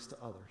God's grace to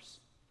others.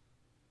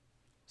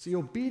 See,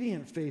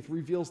 obedient faith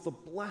reveals the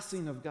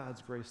blessing of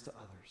God's grace to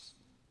others.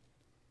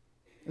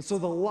 And so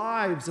the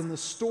lives and the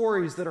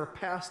stories that are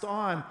passed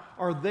on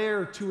are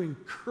there to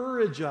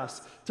encourage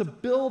us, to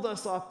build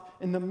us up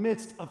in the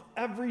midst of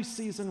every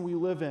season we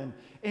live in.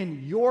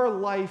 And your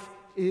life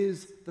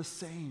is the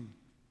same.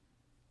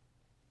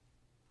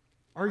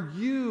 Are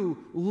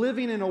you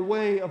living in a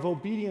way of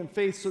obedient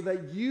faith so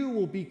that you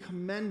will be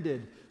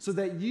commended, so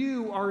that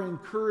you are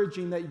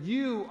encouraging, that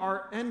you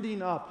are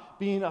ending up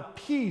being a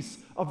piece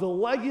of the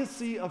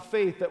legacy of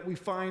faith that we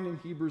find in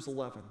Hebrews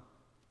 11?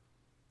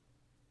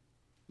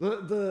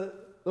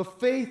 The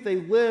faith they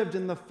lived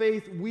and the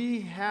faith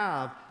we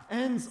have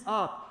ends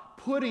up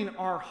putting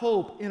our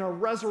hope in a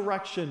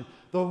resurrection.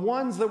 The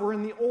ones that were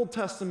in the Old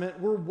Testament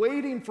were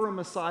waiting for a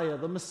Messiah.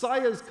 The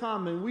Messiah has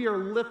come and we are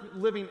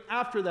living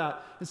after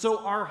that. And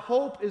so our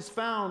hope is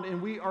found and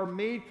we are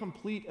made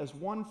complete as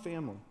one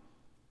family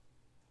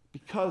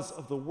because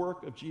of the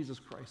work of Jesus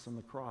Christ on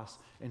the cross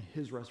and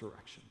his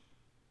resurrection.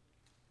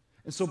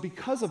 And so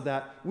because of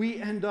that,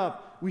 we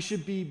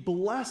should be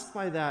blessed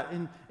by that.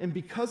 And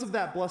because of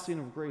that blessing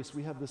of grace,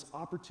 we have this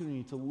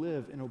opportunity to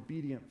live in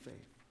obedient faith.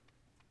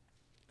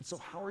 And so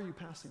how are you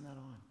passing that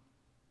on?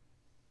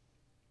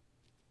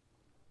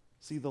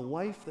 See, the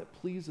life that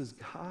pleases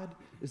God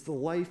is the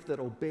life that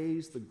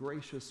obeys the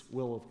gracious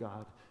will of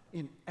God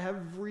in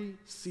every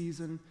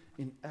season,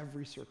 in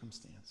every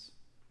circumstance.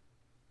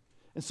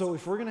 And so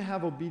if we're going to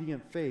have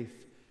obedient faith,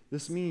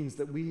 this means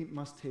that we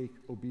must take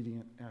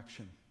obedient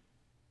action.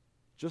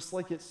 Just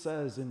like it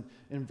says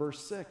in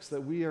verse 6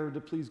 that we are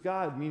to please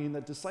God, meaning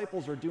that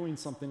disciples are doing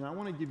something. I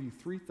want to give you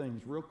three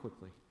things real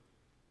quickly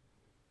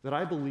that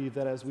I believe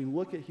that as we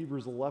look at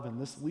Hebrews 11,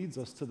 this leads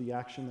us to the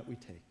action that we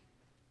take.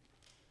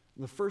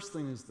 And the first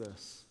thing is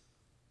this: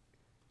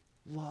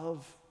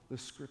 love the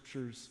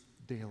Scriptures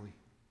daily.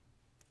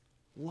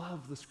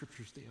 Love the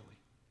Scriptures daily.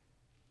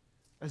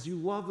 As you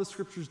love the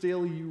Scriptures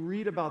daily, you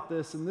read about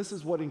this, and this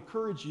is what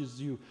encourages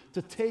you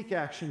to take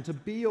action, to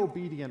be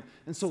obedient,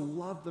 and so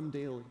love them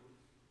daily.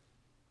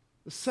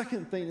 The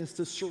second thing is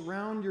to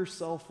surround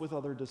yourself with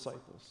other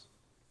disciples.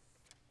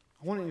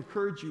 I want to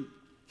encourage you,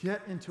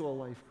 get into a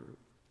life group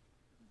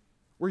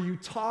where you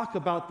talk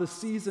about the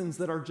seasons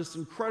that are just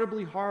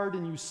incredibly hard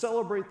and you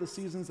celebrate the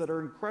seasons that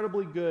are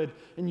incredibly good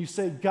and you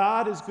say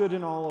God is good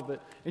in all of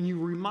it, and you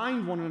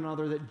remind one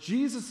another that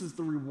Jesus is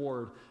the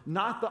reward,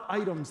 not the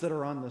items that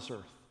are on this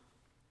earth,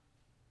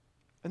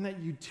 and that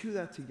you do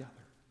that together.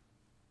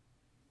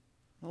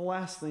 The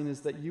last thing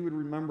is that you would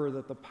remember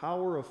that the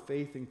power of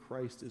faith in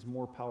Christ is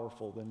more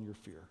powerful than your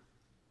fear.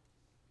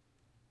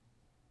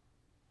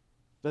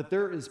 That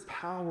there is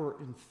power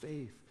in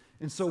faith.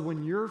 And so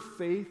when your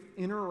faith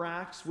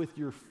interacts with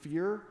your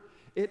fear,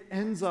 it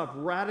ends up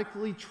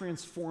radically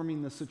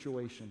transforming the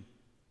situation.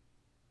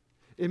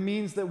 It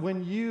means that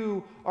when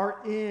you are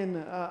in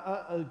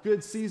a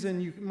good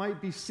season, you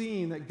might be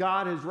seeing that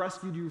God has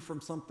rescued you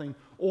from something.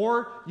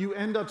 Or you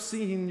end up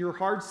seeing your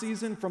hard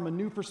season from a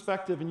new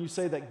perspective and you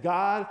say that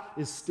God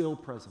is still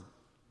present.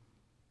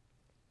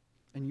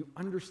 And you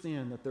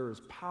understand that there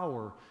is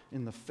power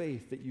in the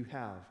faith that you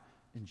have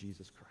in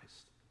Jesus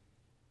Christ.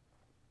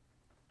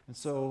 And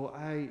so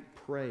I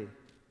pray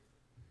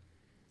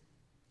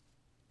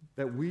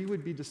that we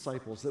would be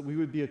disciples, that we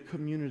would be a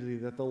community,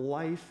 that the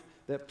life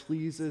that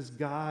pleases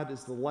God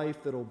is the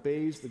life that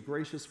obeys the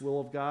gracious will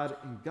of God,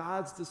 and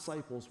God's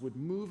disciples would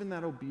move in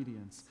that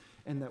obedience,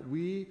 and that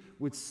we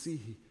would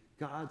see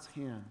God's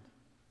hand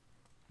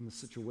in the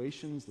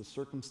situations, the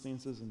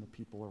circumstances, and the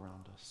people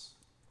around us.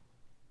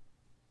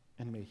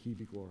 And may he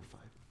be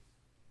glorified.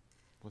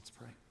 Let's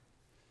pray.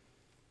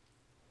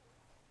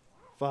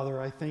 Father,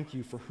 I thank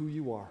you for who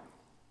you are.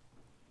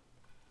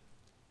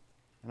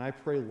 And I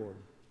pray, Lord,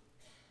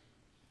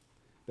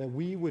 that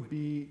we would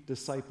be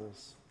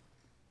disciples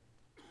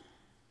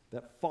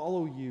that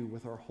follow you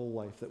with our whole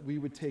life, that we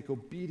would take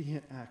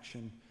obedient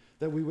action,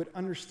 that we would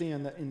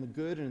understand that in the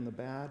good and in the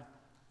bad,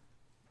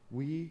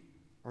 we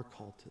are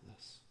called to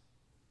this.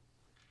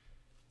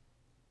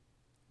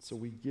 So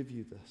we give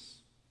you this.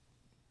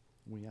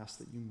 We ask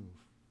that you move.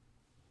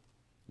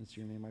 It's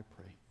your name I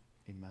pray.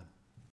 Amen.